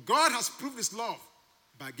this. For God has proved his love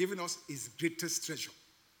by giving us his greatest treasure,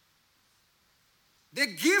 the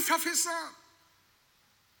gift of his son.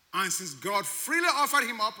 And since God freely offered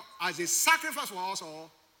him up as a sacrifice for us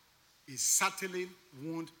all, he certainly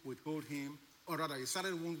won't withhold him, or rather, he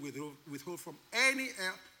certainly won't withhold from any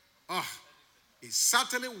else. He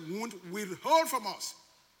certainly won't withhold from us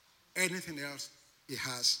anything else he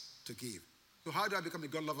has to give. So how do I become a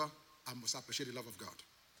God lover? I must appreciate the love of God.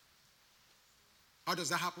 How does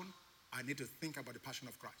that happen? I need to think about the passion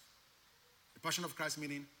of Christ. The passion of Christ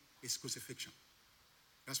meaning is crucifixion.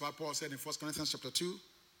 That's why Paul said in 1 Corinthians chapter 2,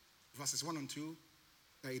 verses 1 and 2,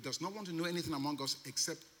 that he does not want to know anything among us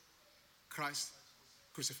except Christ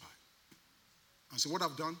crucified. And so what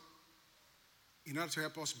I've done, in order to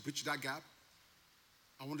help us bridge that gap,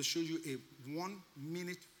 I want to show you a 1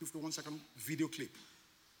 minute, 51 second video clip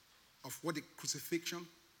of what the crucifixion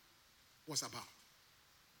was about,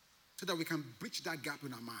 so that we can bridge that gap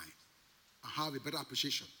in our mind and have a better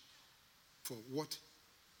appreciation for what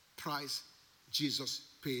price Jesus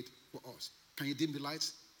paid for us. Can you dim the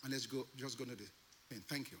lights? And let's go, just go to the thing.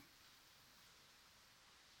 Thank you.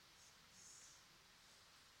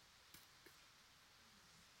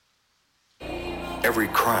 Every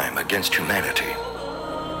crime against humanity,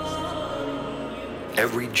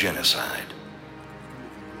 every genocide,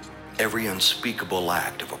 every unspeakable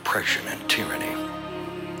act of oppression and tyranny,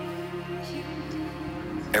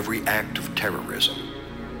 every act of terrorism,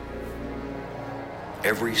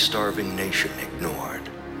 every starving nation ignored,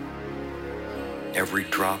 every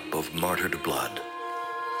drop of martyred blood,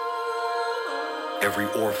 every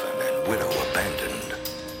orphan and widow abandoned,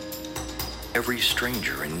 every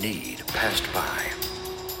stranger in need passed by,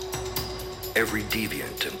 every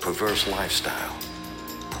deviant and perverse lifestyle,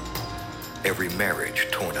 every marriage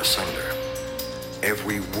torn asunder,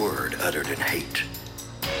 every word uttered in hate,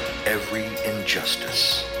 every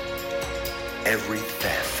injustice, every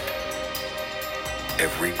theft,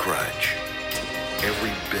 every grudge,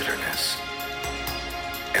 every bitterness,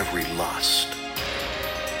 every lust,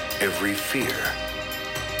 every fear,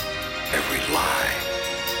 every lie,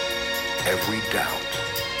 every doubt,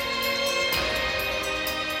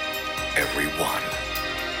 every one.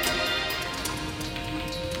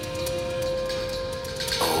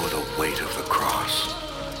 Oh, the weight of the cross.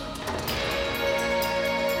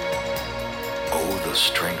 Oh, the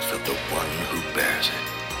strength of the one who bears it.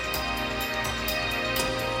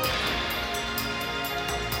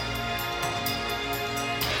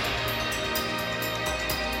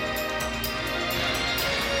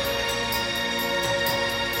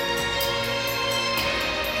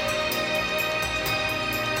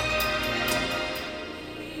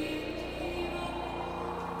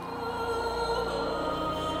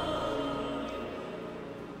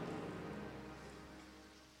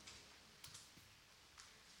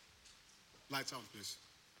 Lights out, please.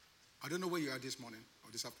 I don't know where you are this morning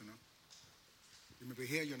or this afternoon. You may be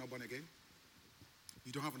here, you're not born again.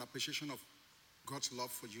 You don't have an appreciation of God's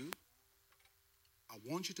love for you. I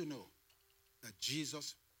want you to know that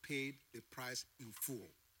Jesus paid the price in full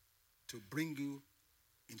to bring you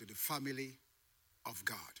into the family of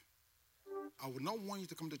God. I would not want you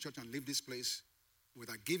to come to church and leave this place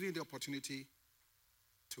without giving you the opportunity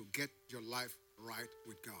to get your life right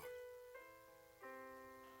with God.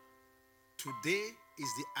 Today is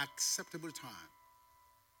the acceptable time.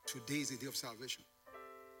 Today is the day of salvation.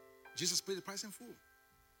 Jesus paid the price in full.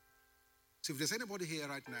 So if there's anybody here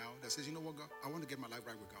right now that says, you know what, God, I want to get my life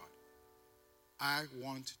right with God. I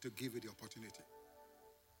want to give you the opportunity.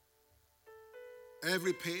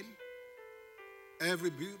 Every pain, every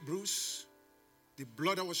bruise, the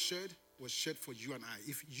blood that was shed for you and I.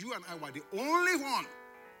 If you and I were the only one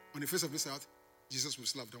on the face of this earth, Jesus would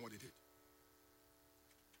still have done what he did.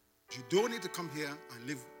 You don't need to come here and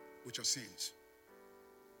live with your sins.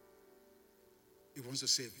 He wants to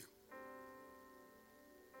save you.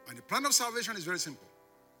 And the plan of salvation is very simple.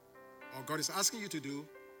 All God is asking you to do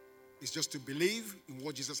is just to believe in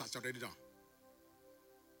what Jesus has already done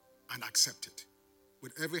and accept it.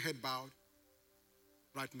 With every head bowed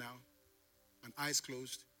right now and eyes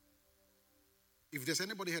closed. If there's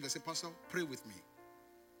anybody here that says, Pastor, pray with me.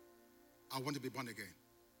 I want to be born again.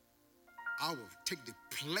 I will take the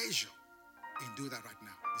pleasure in doing that right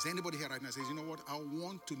now. Is there anybody here right now that says, you know what? I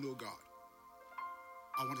want to know God.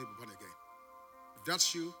 I want to be born again. If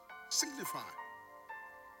that's you, signify.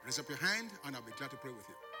 Raise up your hand and I'll be glad to pray with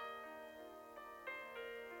you.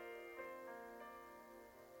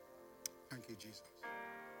 Thank you, Jesus.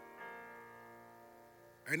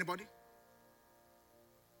 Anybody?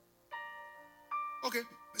 Okay,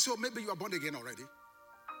 so maybe you are born again already.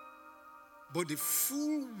 But the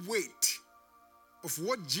full weight of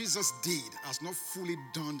what Jesus did has not fully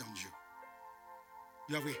dawned on you.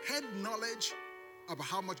 You have a head knowledge about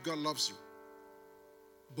how much God loves you.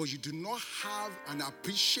 But you do not have an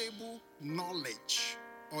appreciable knowledge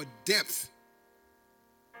or depth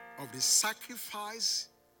of the sacrifice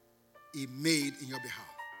he made in your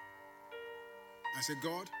behalf. I say,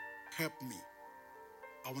 God, help me.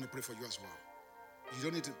 I want to pray for you as well. You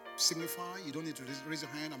don't need to signify. You don't need to raise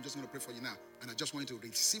your hand. I'm just going to pray for you now. And I just want you to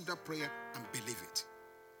receive that prayer and believe it.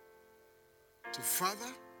 So, Father,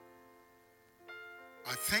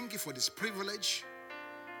 I thank you for this privilege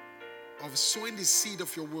of sowing the seed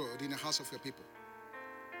of your word in the hearts of your people.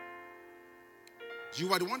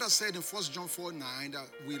 You are the one that said in 1 John 4:9 that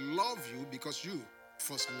we love you because you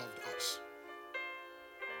first loved us.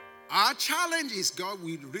 Our challenge is, God,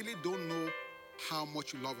 we really don't know how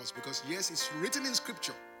much you love us because, yes, it's written in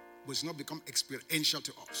Scripture, but it's not become experiential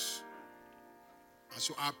to us. And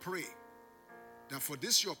so I pray that for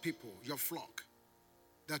this your people, your flock,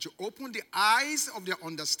 that you open the eyes of their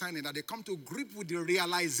understanding, that they come to grip with the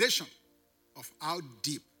realization of how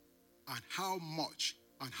deep and how much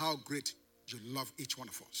and how great you love each one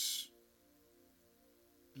of us.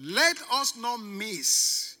 Let us not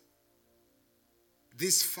miss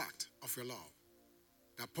this fact of your love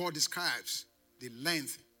that Paul describes: the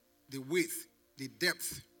length, the width, the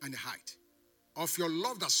depth, and the height of your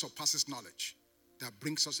love that surpasses knowledge, that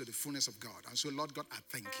brings us to the fullness of God. And so, Lord God, I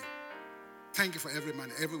thank you. Thank you for every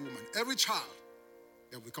man, every woman, every child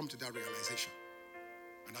that will come to that realization.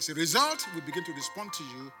 And as a result, we begin to respond to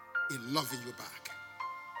you in loving you back.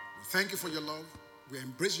 We thank you for your love. We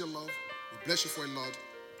embrace your love. We bless you for your love.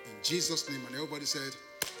 In Jesus' name. And everybody said,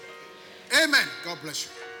 Amen. God bless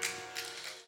you.